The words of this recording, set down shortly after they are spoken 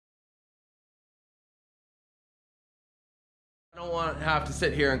I don't want to have to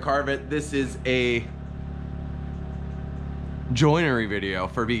sit here and carve it. This is a joinery video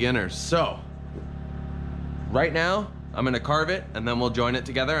for beginners. So right now I'm gonna carve it and then we'll join it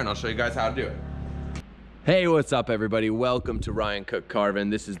together and I'll show you guys how to do it. Hey, what's up everybody? Welcome to Ryan Cook Carving.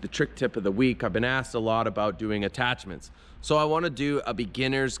 This is the trick tip of the week. I've been asked a lot about doing attachments. So I want to do a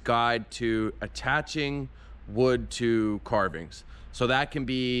beginner's guide to attaching wood to carvings. So that can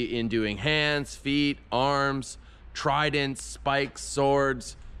be in doing hands, feet, arms, tridents, spikes,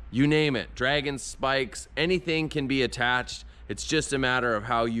 swords, you name it, dragons, spikes, anything can be attached. It's just a matter of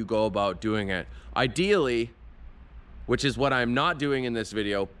how you go about doing it. Ideally, which is what I'm not doing in this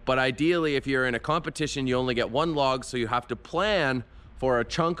video, but ideally if you're in a competition, you only get one log, so you have to plan for a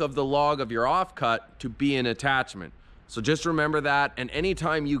chunk of the log of your offcut to be an attachment. So just remember that, and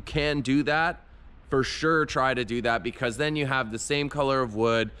anytime you can do that, for sure try to do that, because then you have the same color of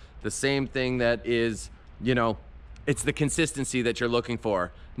wood, the same thing that is, you know, it's the consistency that you're looking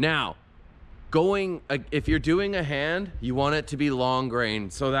for. Now, if you're doing a hand, you want it to be long grain.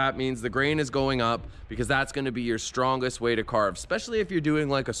 So that means the grain is going up because that's gonna be your strongest way to carve, especially if you're doing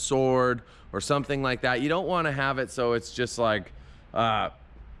like a sword or something like that. You don't wanna have it so it's just like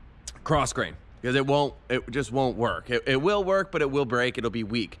cross grain, because it just won't work. It will work, but it will break, it'll be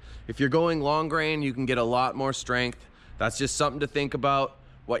weak. If you're going long grain, you can get a lot more strength. That's just something to think about.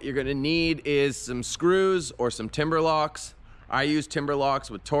 What you're gonna need is some screws or some timber locks. I use timber locks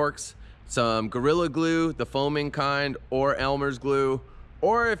with Torx, some Gorilla Glue, the foaming kind, or Elmer's glue.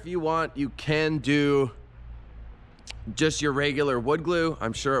 Or if you want, you can do just your regular wood glue.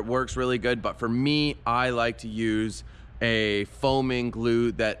 I'm sure it works really good, but for me, I like to use a foaming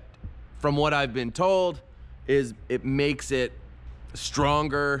glue that, from what I've been told, it makes it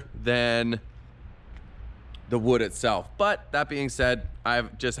stronger than the wood itself. But that being said,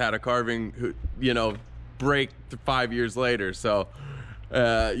 I've just had a carving, you know, break 5 years later. So,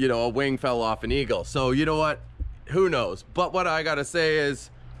 you know, a wing fell off an eagle. So you know what, who knows? But what I gotta say is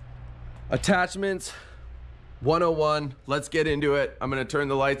attachments 101. Let's get into it. I'm gonna turn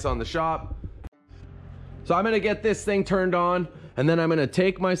the lights on the shop. So I'm gonna get this thing turned on, and then I'm gonna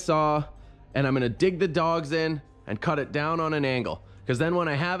take my saw and I'm gonna dig the dogs in and cut it down on an angle. Because then when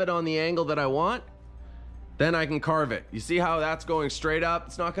I have it on the angle that I want, then I can carve it. You see how that's going straight up?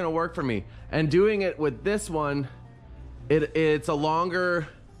 It's not gonna work for me. And doing it with this one, it's longer,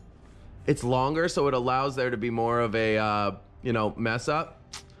 so it allows there to be more of a, you know, mess up.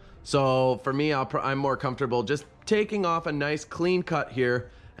 So for me, I'm more comfortable just taking off a nice clean cut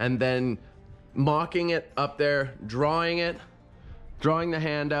here and then mocking it up there, drawing the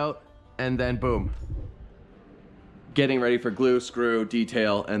hand out, and then boom. Getting ready for glue, screw,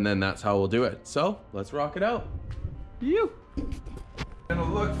 detail, and then that's how we'll do it. So let's rock it out. I'm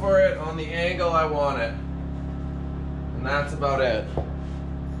gonna look for it on the angle I want it. And that's about it.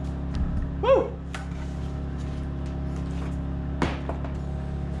 Woo!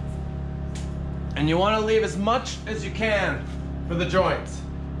 And you want to leave as much as you can for the joints.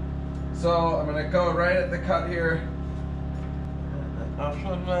 So I'm gonna go right at the cut here.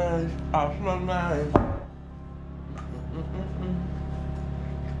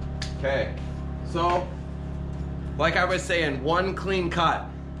 Okay, so like I was saying, one clean cut.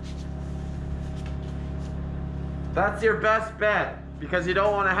 That's your best bet, because you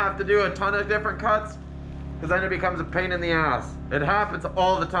don't want to have to do a ton of different cuts, because then it becomes a pain in the ass. It happens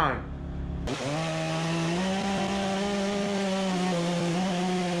all the time.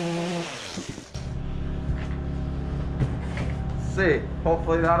 Let's see,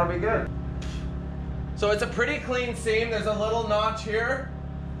 hopefully that'll be good. So it's a pretty clean seam. There's a little notch here.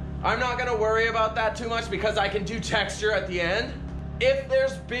 I'm not gonna worry about that too much because I can do texture at the end. If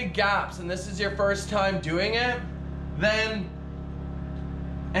there's big gaps and this is your first time doing it,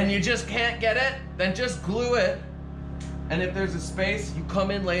 and you just can't get it, then just glue it. And if there's a space, you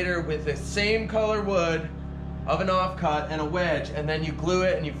come in later with the same color wood of an offcut and a wedge, and then you glue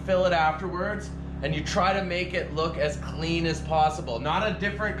it and you fill it afterwards, and you try to make it look as clean as possible. Not a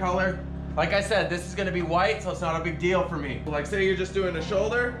different color. Like I said, this is gonna be white, so it's not a big deal for me. Like say you're just doing a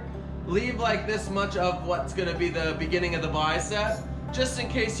shoulder, leave like this much of what's gonna be the beginning of the bicep, just in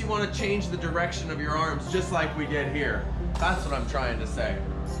case you wanna change the direction of your arms, just like we did here. That's what I'm trying to say.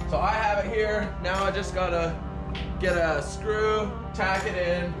 So I have it here, now I just gotta get a screw, tack it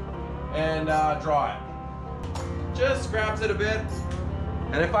in, and draw it. Just scraps it a bit.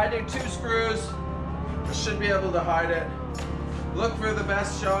 And if I do 2 screws, I should be able to hide it. Look for the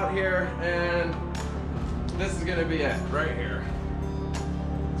best shot here, and this is gonna be it, right here.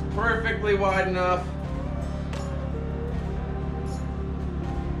 It's perfectly wide enough.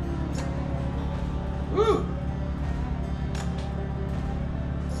 Woo!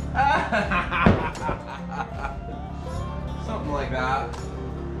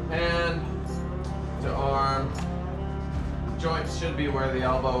 should be where the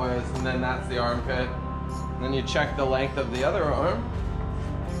elbow is, and then that's the armpit. And then you check the length of the other arm.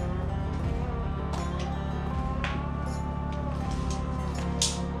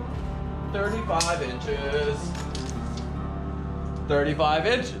 "35 inches. 35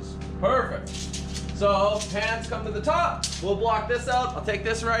 inches. Perfect. So hands come to the top. We'll block this out. I'll take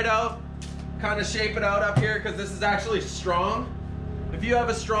this right out. Kind of shape it out up here because this is actually strong. If you have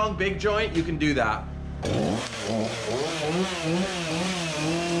a strong big joint, you can do that.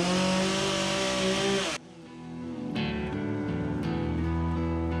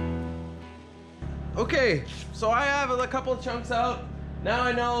 Okay, so I have a couple of chunks out. Now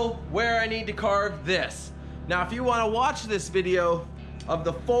I know where I need to carve this. Now, if you want to watch this video of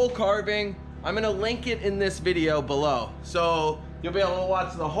the full carving, I'm gonna link it in this video below. So you'll be able to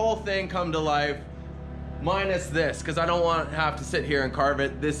watch the whole thing come to life, minus this, because I don't want to have to sit here and carve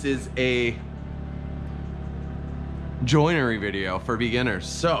it. This is a joinery video for beginners.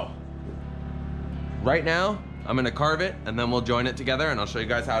 So right now, I'm gonna carve it and then we'll join it together and I'll show you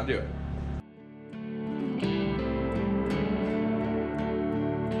guys how to do it.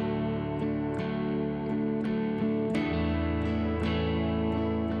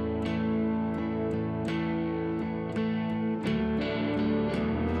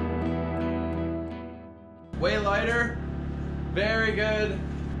 Way lighter, very good.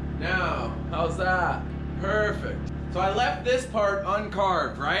 Now, how's that? Perfect. So I left this part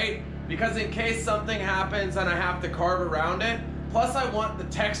uncarved, right? Because in case something happens and I have to carve around it, plus I want the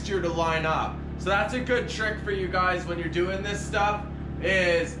texture to line up. So that's a good trick for you guys when you're doing this stuff,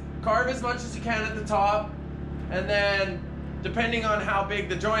 is carve as much as you can at the top, and then depending on how big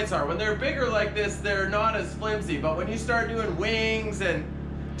the joints are. When they're bigger like this, they're not as flimsy, but when you start doing wings and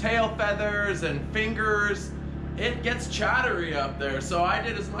tail feathers and fingers, it gets chattery up there. So I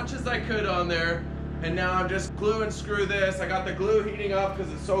did as much as I could on there, and now I'm just glue and screw this. I got the glue heating up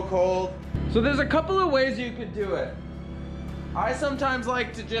because it's so cold. So there's a couple of ways you could do it. I sometimes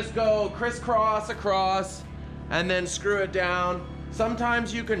like to just go crisscross across and then screw it down.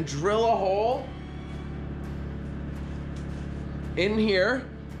 Sometimes you can drill a hole in here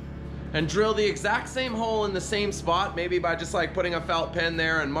and drill the exact same hole in the same spot, maybe by just like putting a felt pen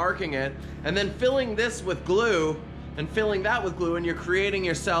there and marking it, and then filling this with glue and filling that with glue, and you're creating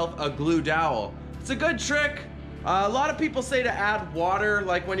yourself a glue dowel. It's a good trick. A lot of people say to add water,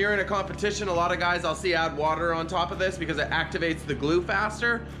 like when you're in a competition, a lot of guys I'll see add water on top of this because it activates the glue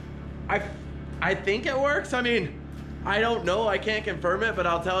faster. I think it works. I mean, I don't know, I can't confirm it, but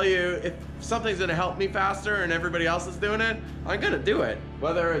I'll tell you, if something's gonna help me faster and everybody else is doing it, I'm gonna do it.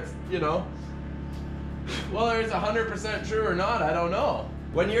 Whether it's, you know, whether it's 100% true or not, I don't know.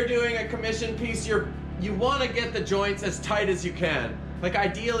 When you're doing a commission piece, you wanna get the joints as tight as you can. Like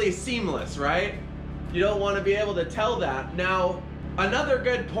ideally seamless, right? You don't wanna be able to tell that. Now, another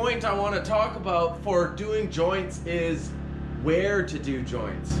good point I wanna talk about for doing joints is where to do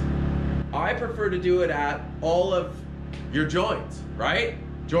joints. I prefer to do it at all of your joints, right?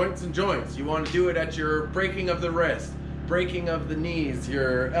 Joints and joints. You want to do it at your breaking of the wrist, breaking of the knees,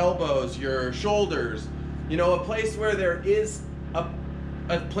 your elbows, your shoulders. You know, a place where there is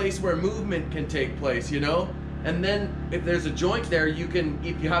a place where movement can take place, you know? And then if there's a joint there, you can,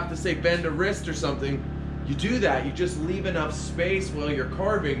 if you have to say bend a wrist or something, you do that. You just leave enough space while you're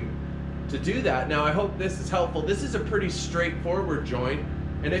carving to do that. Now, I hope this is helpful. This is a pretty straightforward joint.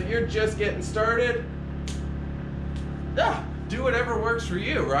 And if you're just getting started, do whatever works for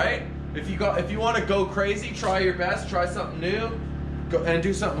you, right? If you want to go crazy, try your best, try something new, go and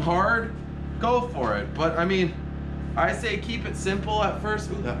do something hard, go for it. But I mean, I say keep it simple at first.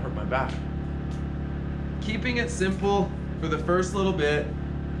 Ooh, that hurt my back. Keeping it simple for the first little bit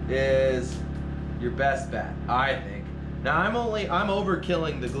is your best bet, I think. Now I'm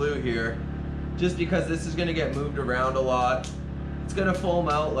overkilling the glue here just because this is gonna get moved around a lot. It's gonna foam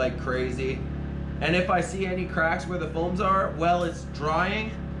out like crazy. And if I see any cracks where the foams are, while it's drying,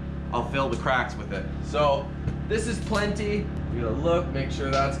 I'll fill the cracks with it. So this is plenty. You're gonna look, make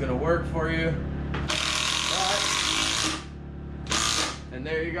sure that's gonna work for you. And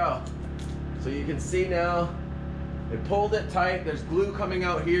there you go. So you can see now, it pulled it tight. There's glue coming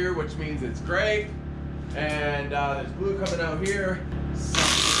out here, which means it's great. And there's glue coming out here.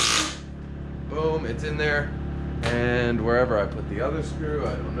 Boom, it's in there. And wherever I put the other screw,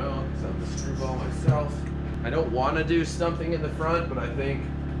 I don't know, because I'm the screw ball myself. I don't want to do something in the front, but I think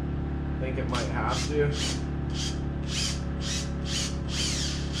it might have to.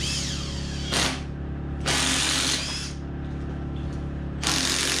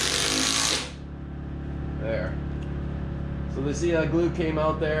 There. So you see how glue came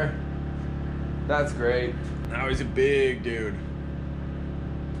out there? That's great. Now he's a big dude.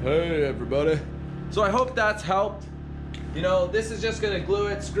 Hey everybody. So I hope that's helped. You know, this is just gonna glue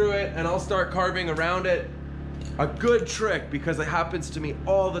it, screw it, and I'll start carving around it. A good trick, because it happens to me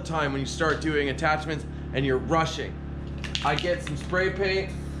all the time when you start doing attachments and you're rushing. I get some spray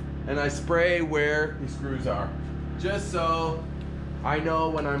paint and I spray where the screws are, just so I know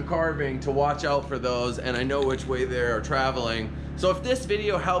when I'm carving to watch out for those and I know which way they are traveling. So if this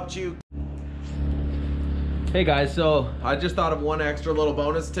video helped you. Hey guys, so I just thought of one extra little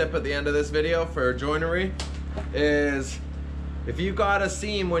bonus tip at the end of this video for joinery is if you got a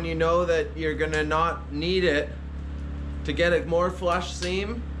seam when you know that you're gonna not need it, to get a more flush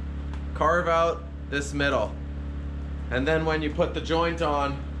seam, carve out this middle. And then when you put the joint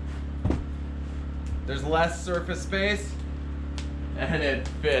on, there's less surface space and it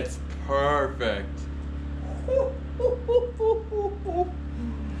fits perfect.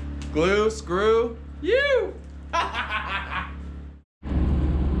 Glue, screw, you!